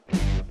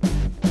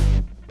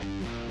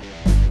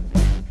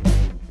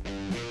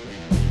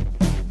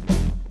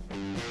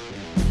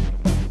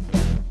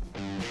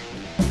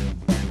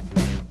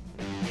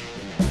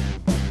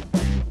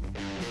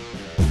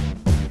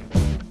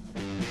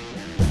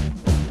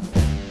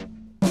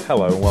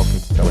Hello and welcome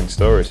to Telling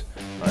Stories.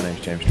 My name's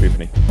James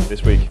Trupany.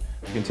 This week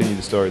we continue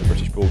the story of the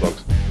British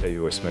Bulldogs, Davey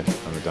Boy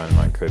Smith and the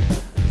Dynamite Kid,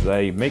 as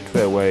they make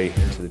their way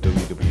into the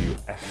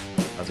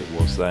WWF, as it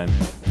was then,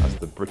 as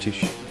the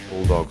British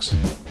Bulldogs.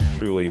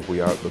 Truly, we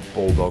are at the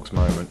Bulldogs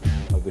moment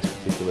of this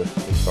particular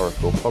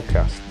historical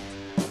podcast.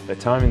 Their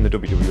time in the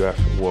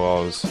WWF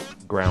was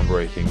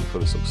groundbreaking for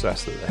the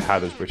success that they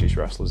had as British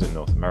wrestlers in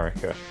North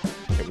America.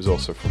 It was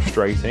also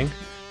frustrating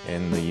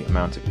in the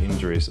amount of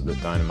injuries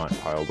that Dynamite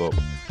piled up,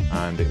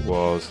 and it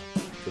was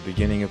the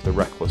beginning of the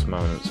reckless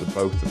moments of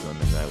both of them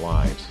in their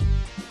lives.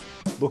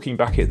 Looking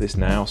back at this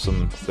now,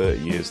 some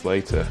 30 years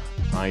later,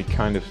 I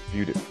kind of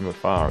viewed it from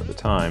afar at the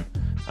time,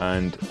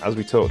 and as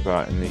we talked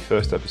about in the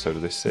first episode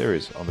of this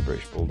series on the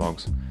British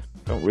Bulldogs,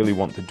 I don't really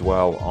want to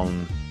dwell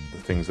on the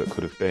things that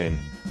could have been.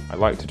 I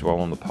like to dwell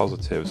on the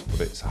positives, but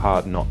it's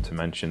hard not to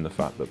mention the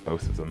fact that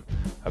both of them,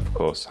 of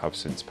course, have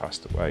since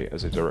passed away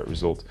as a direct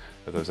result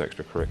of those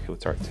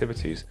extracurricular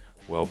activities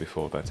well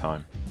before their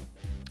time.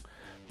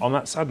 On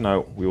that sad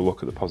note, we will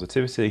look at the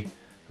positivity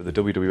of the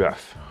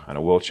WWF and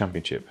a World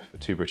Championship for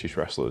two British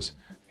wrestlers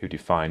who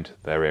defined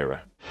their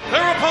era.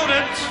 Their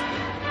opponent,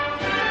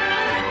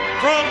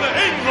 from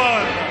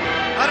England,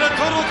 at a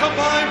total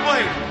combined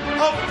weight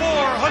of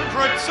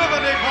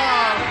 470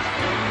 pounds,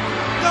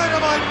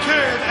 Dynamite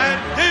Kid and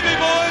Davey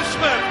Boy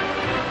Smith,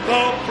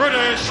 the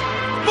British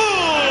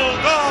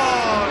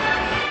Bulldog!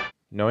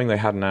 Knowing they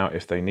had an out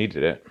if they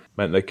needed it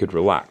meant they could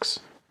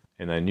relax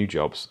in their new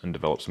jobs and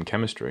develop some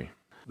chemistry.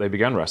 They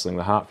began wrestling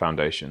the Hart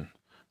Foundation,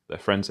 their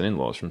friends and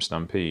in-laws from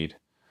Stampede.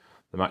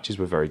 The matches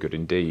were very good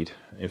indeed.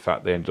 In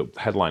fact, they ended up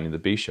headlining the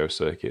B-show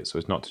circuit so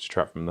as not to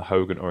detract from the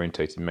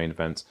Hogan-orientated main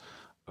events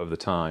of the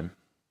time.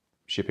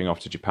 Shipping off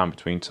to Japan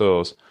between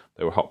tours,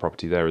 they were hot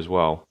property there as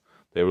well.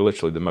 They were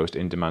literally the most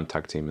in-demand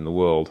tag team in the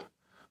world.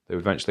 They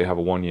would eventually have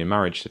a one-year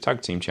marriage to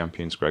tag team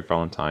champions Greg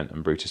Valentine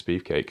and Brutus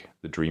Beefcake,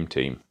 the Dream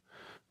Team,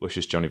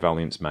 luscious Johnny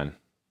Valiant's men.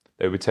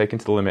 They would be taken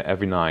to the limit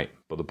every night,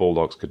 but the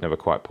Bulldogs could never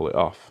quite pull it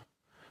off.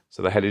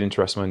 So they headed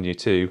into WrestleMania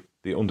 2,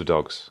 the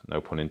underdogs, no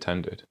pun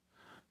intended.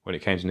 When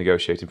it came to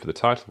negotiating for the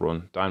title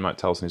run, Dynamite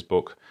tells in his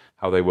book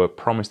how they were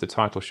promised the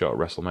title shot at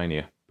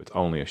WrestleMania, but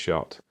only a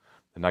shot.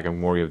 The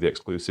nagging worry of the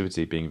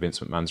exclusivity being Vince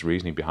McMahon's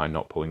reasoning behind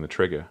not pulling the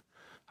trigger.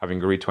 Having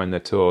agreed to end their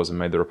tours and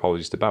made their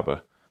apologies to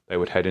Baba, they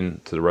would head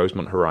into the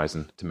Rosemont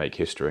Horizon to make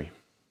history.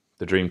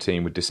 The Dream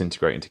Team would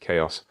disintegrate into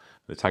chaos,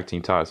 and the tag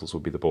team titles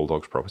would be the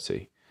Bulldogs'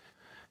 property,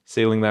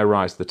 sealing their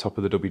rise to the top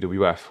of the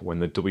WWF when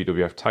the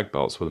WWF tag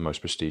belts were the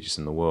most prestigious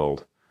in the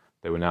world.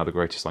 They were now the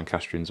greatest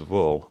Lancastrians of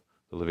all,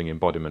 the living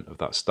embodiment of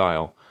that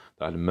style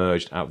that had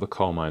emerged out of the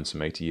coal mine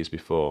some 80 years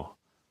before,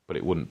 but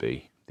it wouldn't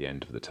be the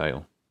end of the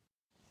tale.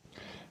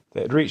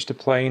 They had reached a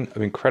plane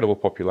of incredible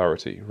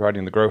popularity,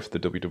 riding the growth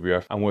of the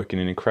WWF and working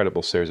an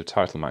incredible series of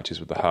title matches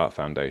with the Hart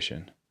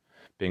Foundation.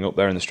 Being up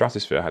there in the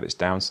stratosphere had its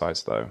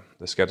downsides though.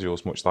 The schedule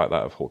was much like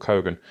that of Hulk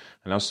Hogan,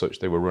 and as such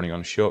they were running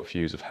on a short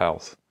fuse of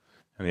health.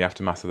 In the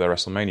aftermath of their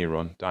WrestleMania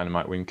run,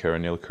 Dynamite would incur a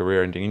near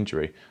career-ending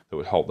injury that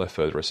would halt their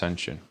further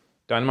ascension.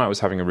 Dynamite was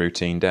having a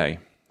routine day.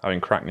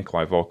 Having cracked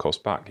Nikolai Volkov's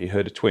back, he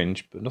heard a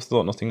twinge, but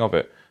thought nothing of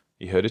it.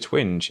 He heard a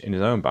twinge in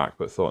his own back,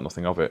 but thought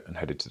nothing of it, and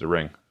headed to the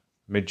ring.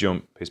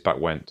 Mid-jump, his back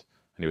went,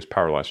 and he was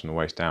paralysed from the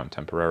waist down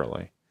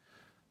temporarily.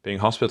 Being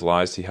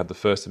hospitalised, he had the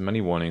first of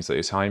many warnings that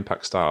his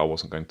high-impact style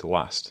wasn't going to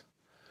last.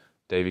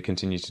 Davey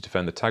continued to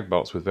defend the tag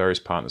belts with various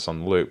partners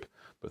on the loop,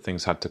 but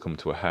things had to come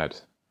to a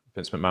head.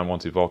 Vince McMahon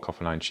wanted Volkov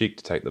and Iron Sheik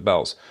to take the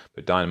belts,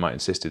 but Dynamite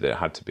insisted that it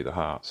had to be the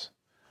Harts.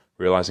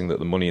 Realising that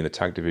the money in the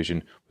tag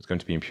division was going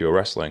to be in pure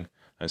wrestling,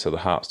 and so the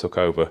Harts took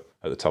over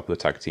at the top of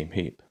the tag team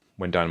heap.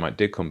 When Dynamite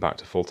did come back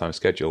to full-time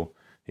schedule,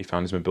 he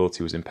found his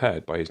mobility was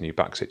impaired by his new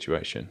back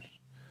situation.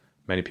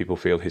 Many people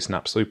feel his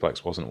snap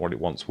suplex wasn't what it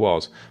once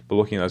was, but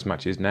looking at those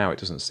matches now, it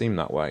doesn't seem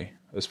that way.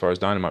 As far as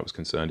Dynamite was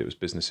concerned, it was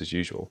business as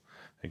usual,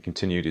 and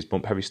continued his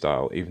bump-heavy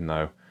style, even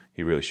though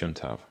he really shouldn't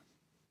have.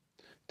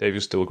 Davey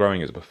was still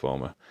growing as a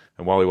performer,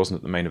 and while he wasn't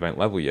at the main event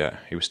level yet,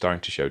 he was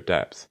starting to show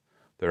depth.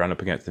 They ran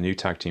up against the new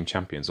tag team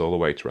champions all the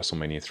way to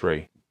WrestleMania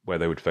 3, where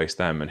they would face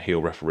them and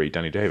heel referee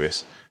Danny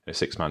Davis in a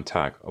six-man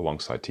tag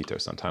alongside Tito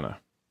Santana.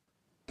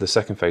 The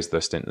second phase of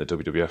their stint in the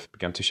WWF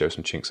began to show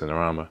some chinks in their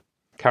armour.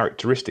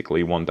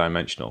 Characteristically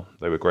one-dimensional,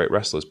 they were great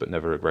wrestlers but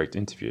never a great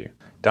interview.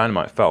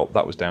 Dynamite felt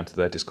that was down to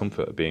their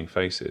discomfort of being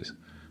faces.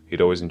 He'd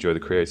always enjoyed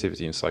the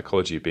creativity and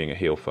psychology of being a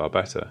heel far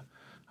better,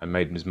 and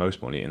made his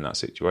most money in that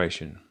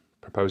situation.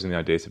 Proposing the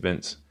idea to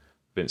Vince,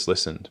 Vince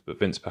listened, but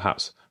Vince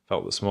perhaps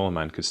felt that smaller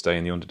men could stay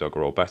in the underdog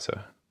role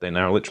better. They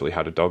now literally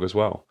had a dog as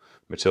well,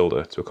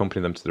 Matilda, to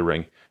accompany them to the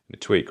ring in a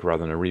tweak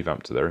rather than a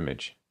revamp to their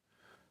image.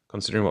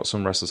 Considering what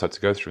some wrestlers had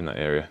to go through in that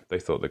area, they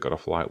thought they got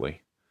off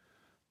lightly.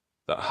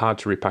 That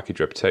hard-to-repackage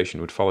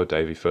reputation would follow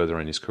Davey further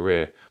in his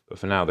career, but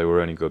for now they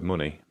were earning good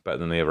money, better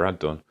than they ever had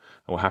done,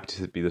 and were happy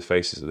to be the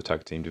faces of the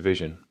tag team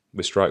division.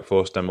 With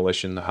Strikeforce,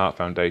 Demolition, the Hart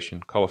Foundation,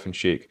 Koloff and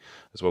Sheik,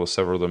 as well as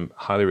several of them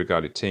highly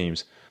regarded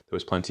teams, there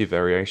was plenty of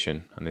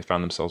variation, and they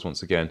found themselves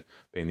once again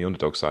being the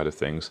underdog side of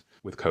things,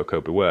 with Koko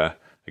Beware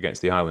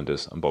against the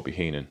Islanders and Bobby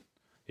Heenan.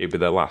 It would be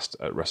their last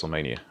at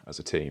WrestleMania as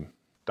a team.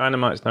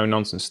 Dynamite's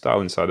no-nonsense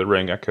style inside the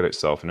ring echoed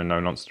itself in a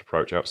no-nonsense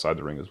approach outside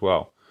the ring as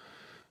well.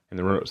 In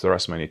the run-up to the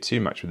WrestleMania 2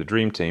 match with the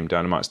Dream Team,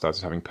 Dynamite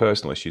started having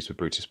personal issues with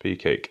Brutus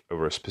Beefcake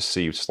over a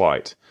perceived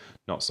slight,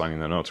 not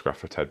signing an autograph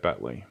for Ted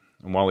Betley.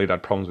 And while he'd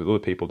had problems with other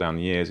people down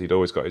the years, he'd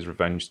always got his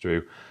revenge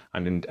through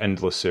an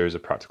endless series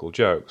of practical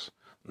jokes,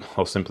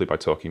 or simply by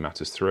talking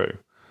matters through.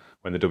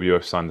 When the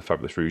WWF signed the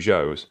Fabulous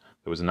Rougeaus,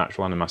 there was a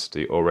natural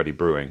animosity already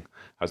brewing,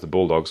 as the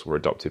Bulldogs were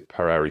adopted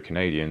Prairie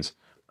Canadians,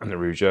 and the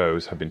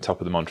Rougeaus had been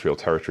top of the Montreal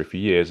territory for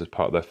years as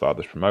part of their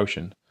father's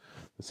promotion.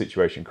 The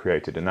situation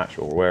created a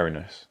natural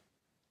wariness.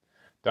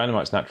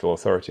 Dynamite's natural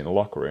authority in the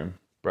locker room,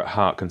 Bret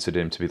Hart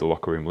considered him to be the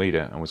locker room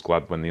leader and was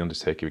glad when The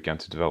Undertaker began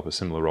to develop a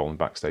similar role in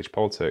backstage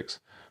politics,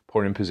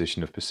 put in a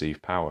position of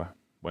perceived power.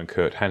 When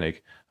Curt Hennig,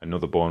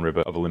 another born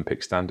ribber of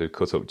Olympic standard,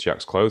 cut up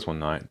Jack's clothes one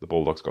night, the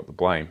Bulldogs got the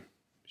blame.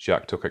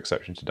 Jack took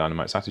exception to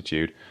Dynamite's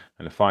attitude,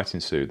 and a fight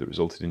ensued that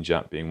resulted in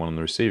Jack being one on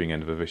the receiving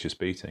end of a vicious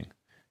beating.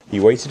 He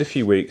waited a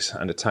few weeks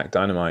and attacked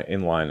Dynamite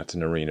in line at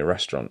an arena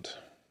restaurant.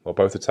 While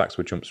both attacks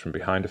were jumps from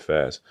behind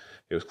affairs,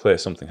 it was clear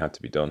something had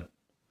to be done.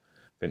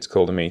 Vince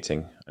called a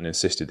meeting and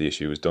insisted the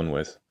issue was done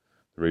with.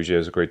 The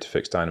Rougeaus agreed to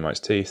fix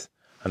Dynamite's teeth,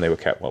 and they were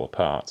kept well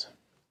apart.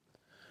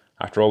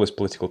 After all this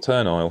political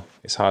turmoil,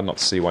 it's hard not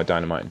to see why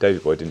Dynamite and Davey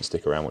Boy didn't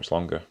stick around much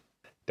longer.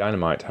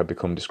 Dynamite had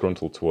become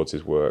disgruntled towards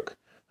his work,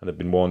 and had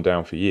been worn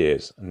down for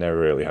years, and never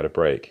really had a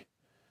break.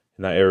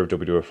 In that era of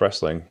WWF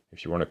wrestling,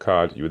 if you were on a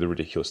card, you were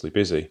ridiculously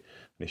busy,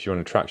 and if you were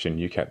on attraction,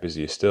 you kept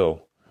busier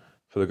still.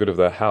 For the good of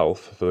their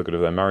health, for the good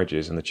of their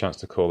marriages, and the chance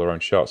to call their own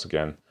shots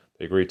again,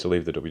 they agreed to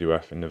leave the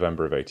WWF in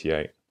November of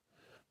 '88.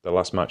 Their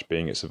last match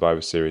being at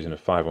Survivor Series in a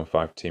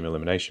 5-on-5 team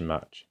elimination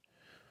match.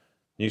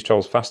 News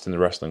travels fast in the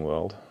wrestling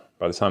world.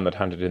 By the time they'd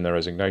handed in their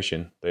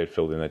resignation, they had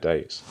filled in their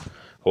dates.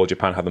 All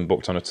Japan had them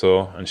booked on a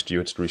tour, and Stu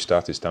had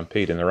restarted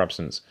Stampede in their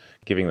absence,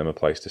 giving them a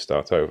place to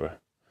start over.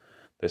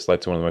 This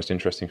led to one of the most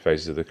interesting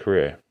phases of their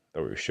career,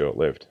 though it was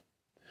short-lived.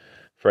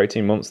 For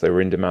 18 months they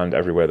were in demand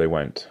everywhere they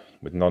went,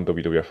 with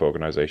non-WWF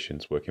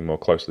organisations working more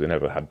closely than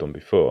ever had done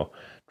before.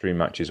 Dream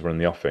matches were in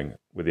the offing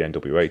with the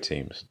NWA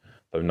teams,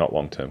 though not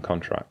long-term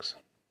contracts.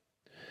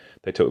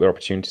 They took their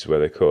opportunities where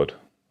they could.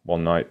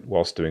 One night,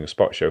 whilst doing a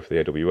spot show for the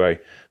AWA,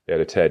 they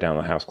had a tear down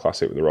the house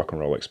classic with the Rock and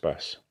Roll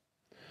Express.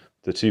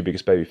 The two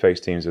biggest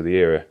babyface teams of the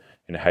era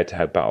in a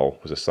head-to-head battle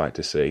was a sight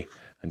to see,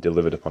 and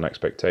delivered upon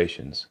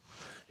expectations.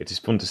 It is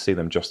fun to see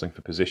them jostling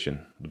for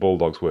position, the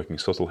Bulldogs working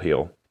subtle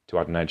heel to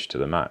add an edge to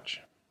the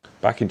match.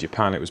 Back in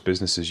Japan it was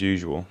business as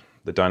usual.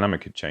 The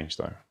dynamic had changed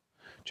though.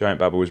 Giant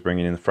Baba was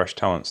bringing in the fresh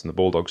talents, and the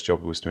Bulldogs'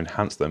 job was to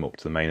enhance them up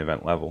to the main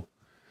event level.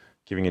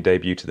 Giving a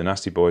debut to the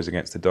Nasty Boys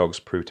against the Dogs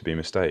proved to be a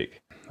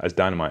mistake. As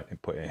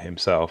Dynamite put it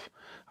himself,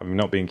 having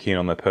not been keen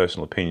on their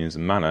personal opinions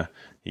and manner,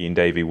 he and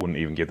Davey wouldn't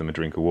even give them a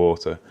drink of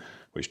water,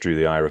 which drew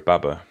the ire of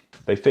Baba.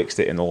 They fixed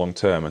it in the long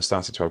term and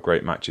started to have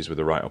great matches with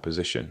the right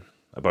opposition.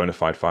 A bona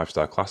fide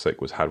 5-star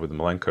classic was had with the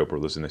Malenko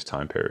brothers in this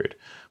time period,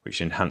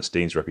 which enhanced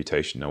Dean's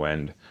reputation no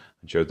end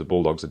and showed the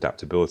Bulldogs'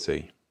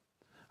 adaptability.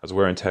 As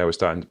wear and tear was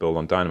starting to build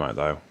on Dynamite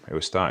though, it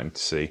was starting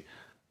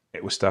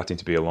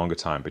to be a longer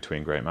time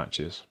between great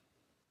matches.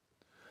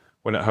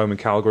 When at home in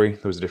Calgary,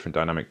 there was a different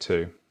dynamic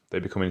too. They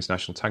become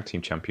international tag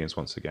team champions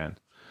once again,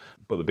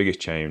 but the biggest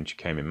change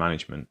came in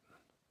management.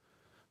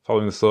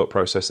 Following the thought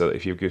process that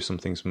if you give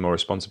something some more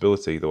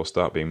responsibility, they will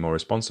start being more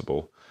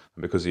responsible,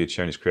 and because he had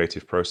shown his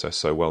creative process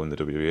so well in the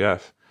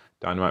WWF,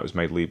 Dynamite was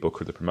made lead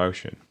booker of the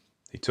promotion.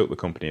 He took the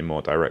company in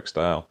more direct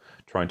style,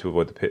 trying to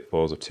avoid the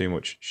pitfalls of too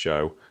much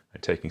show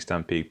and taking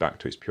Stampede back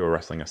to its pure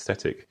wrestling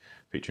aesthetic,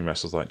 featuring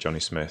wrestlers like Johnny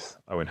Smith,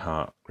 Owen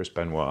Hart, Chris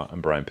Benoit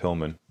and Brian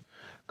Pillman.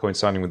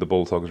 Coinciding with the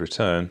Bulldogs'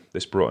 return,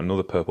 this brought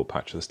another purple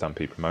patch to the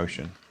Stampede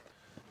promotion.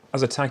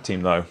 As a tag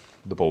team though,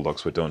 the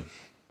Bulldogs were done.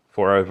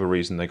 For whatever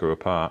reason they grew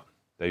apart.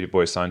 Davey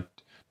Boy signed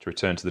to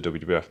return to the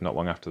WWF not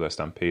long after their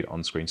Stampede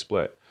on-screen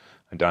split,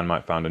 and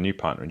Dynamite found a new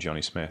partner in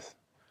Johnny Smith.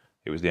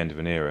 It was the end of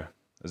an era.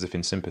 As if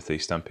in sympathy,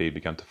 Stampede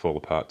began to fall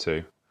apart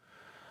too.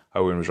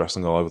 Owen was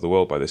wrestling all over the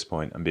world by this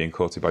point and being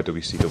courted by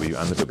WCW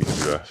and the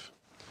WWF.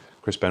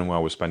 Chris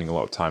Benoit was spending a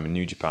lot of time in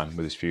New Japan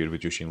with his feud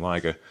with Jushin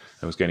Liger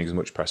and was gaining as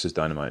much press as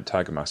Dynamite and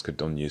Tiger Mask had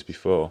done years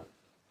before.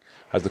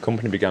 As the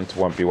company began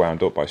to be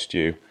wound up by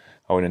Stu,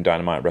 Owen and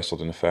Dynamite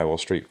wrestled in a farewell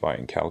street fight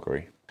in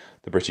Calgary.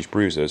 The British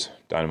Bruisers,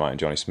 Dynamite and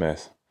Johnny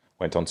Smith,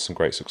 went on to some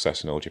great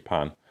success in All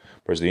Japan,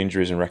 but as the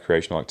injuries and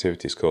recreational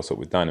activities caught up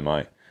with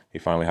Dynamite, he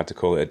finally had to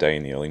call it a day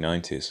in the early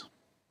 90s.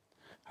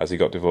 As he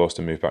got divorced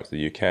and moved back to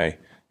the UK,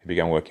 he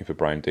began working for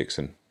Brian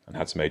Dixon and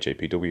had some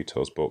AJPW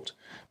tours booked,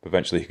 but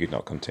eventually he could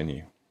not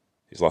continue.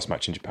 His last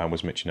match in Japan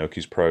was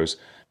Michinoku's Pro's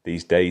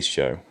These Days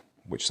show,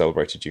 which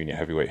celebrated junior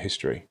heavyweight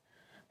history.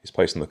 His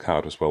place on the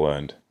card was well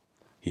earned.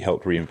 He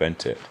helped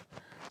reinvent it.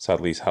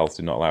 Sadly, his health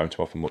did not allow him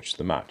to offer much to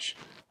the match,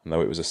 and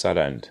though it was a sad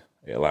end,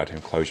 it allowed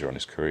him closure on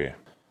his career.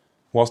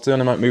 Whilst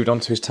Dynamite moved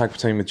on to his tag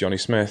team with Johnny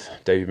Smith,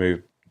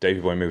 Davey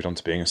Boy moved on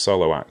to being a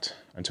solo act,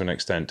 and to an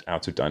extent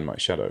out of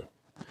Dynamite's shadow.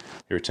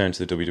 He returned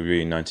to the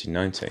WWE in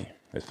 1990.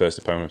 His first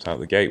opponent out of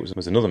the gate was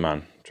another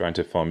man, trying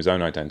to form his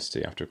own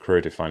identity after a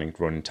career-defining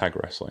run in tag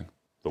wrestling,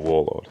 the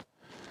Warlord.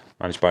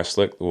 Managed by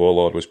Slick, the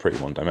Warlord was pretty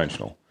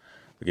one-dimensional.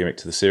 The gimmick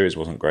to the series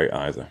wasn't great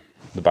either.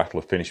 The Battle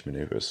of Finish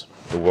Maneuvers.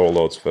 The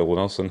Warlord's full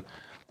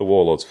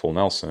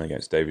Nelson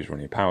against Davy's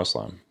running Power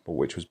Slam, but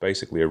which was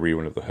basically a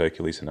rerun of the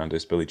Hercules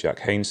Hernandez Billy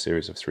Jack Haynes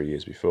series of 3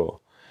 years before.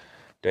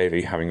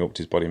 Davy, having upped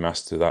his body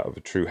mass to that of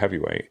a true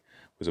heavyweight,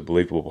 was a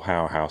believable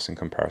powerhouse in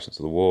comparison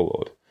to the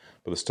Warlord,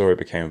 but the story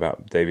became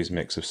about Davy's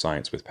mix of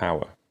science with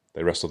power.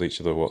 They wrestled each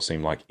other what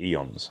seemed like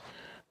eons.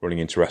 Running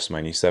into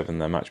WrestleMania 7,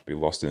 their match would be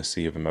lost in a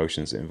sea of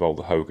emotions that involved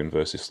the Hogan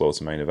vs.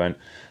 Slaughter main event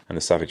and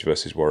the Savage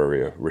vs.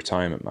 Warrior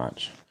retirement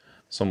match.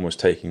 Someone was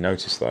taking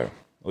notice though.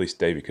 At least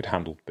Davey could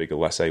handle bigger,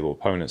 less able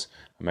opponents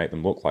and make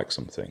them look like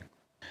something.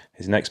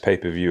 His next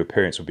pay-per-view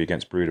appearance would be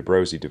against Bruder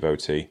Brody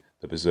devotee,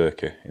 the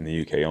Berserker, in the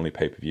UK-only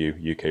pay-per-view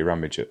UK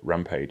Rampage at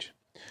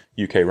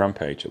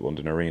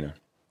London Arena.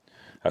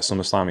 At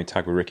SummerSlam, he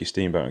tagged with Ricky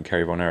Steamboat and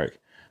Kerry Von Erich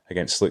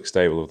against Slick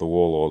Stable of the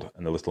Warlord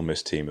and the Little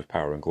Miss team of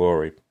Power and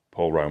Glory,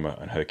 Paul Roma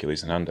and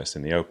Hercules Hernandez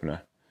in the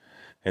opener.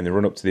 In the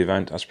run-up to the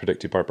event, as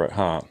predicted by Bret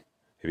Hart,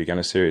 he began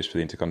a series for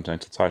the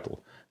Intercontinental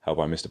title held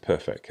by Mr.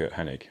 Perfect Curt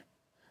Hennig.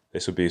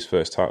 This would be his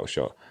first title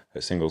shot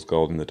at singles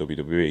gold in the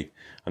WWE,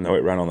 and though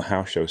it ran on the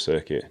house show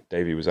circuit,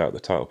 Davey was out of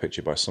the title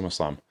picture by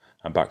SummerSlam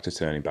and back to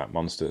turning back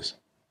monsters.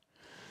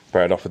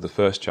 Bret had offered the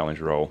first challenge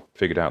role,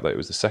 figured out that it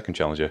was the second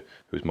challenger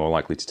who was more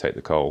likely to take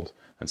the cold,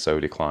 and so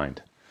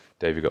declined.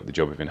 Davey got the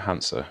job of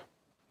Enhancer.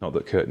 Not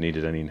that Curt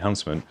needed any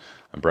enhancement,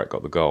 and Bret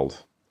got the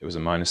gold. It was a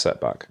minor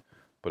setback,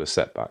 but a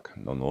setback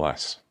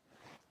nonetheless.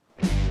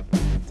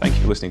 Thank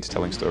you for listening to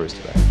Telling Stories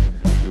today.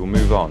 We will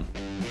move on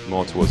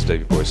more towards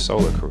Davey Boy's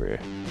solo career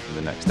in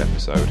the next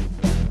episode,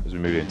 as we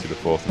move into the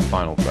fourth and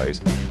final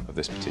phase of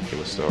this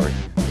particular story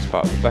as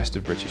part of the Best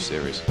of British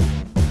series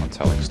on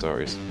Telling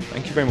Stories.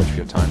 Thank you very much for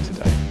your time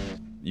today.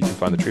 You can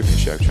find the Trooping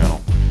Show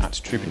channel at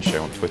Trooping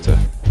Show on Twitter,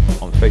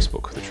 on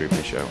Facebook The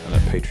Trooping Show, and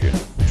at Patreon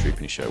The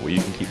Trooping Show, where you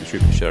can keep the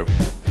Trooping Show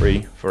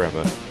free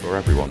forever for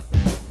everyone.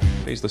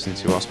 Please listen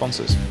to our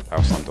sponsors,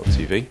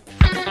 Powerslam.tv.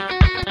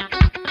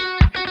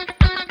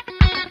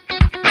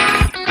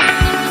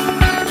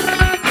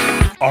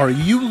 Are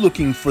you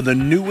looking for the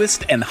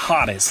newest and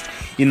hottest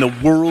in the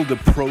world of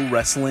pro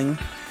wrestling?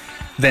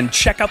 Then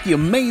check out the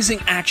amazing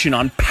action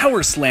on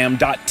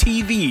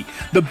Powerslam.tv,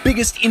 the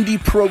biggest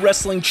indie pro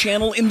wrestling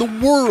channel in the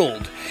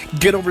world.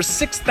 Get over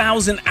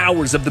 6,000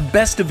 hours of the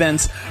best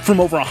events from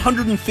over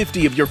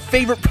 150 of your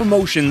favorite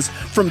promotions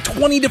from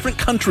 20 different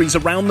countries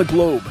around the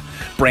globe.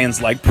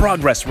 Brands like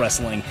Progress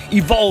Wrestling,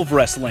 Evolve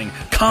Wrestling,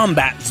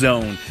 Combat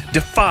Zone,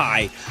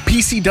 Defy,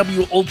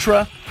 PCW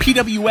Ultra,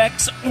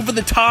 PWX, Over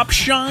the Top,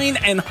 Shine,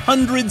 and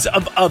hundreds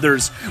of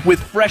others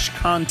with fresh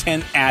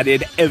content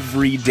added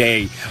every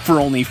day for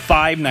only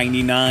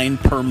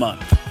 $5.99 per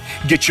month.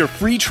 Get your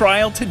free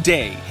trial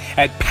today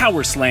at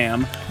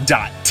Powerslam.tv.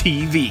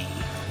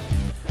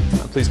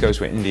 Please go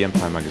to Indie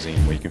Empire magazine,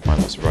 where you can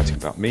find lots of writing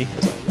about me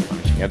as a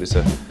managing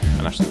editor,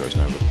 and Ashley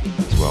Rosenova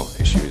as well,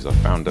 as she is our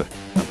founder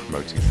and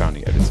promoting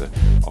founding editor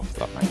of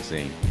that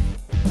magazine.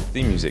 The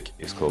theme music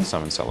is called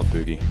Salmon Salad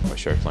Boogie by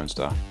Sheriff Lone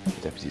Star, the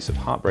Deputies of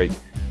Heartbreak.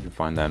 You can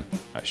find them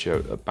at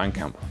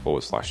Bandcamp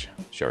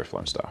 /Sheriff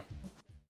Lone Star.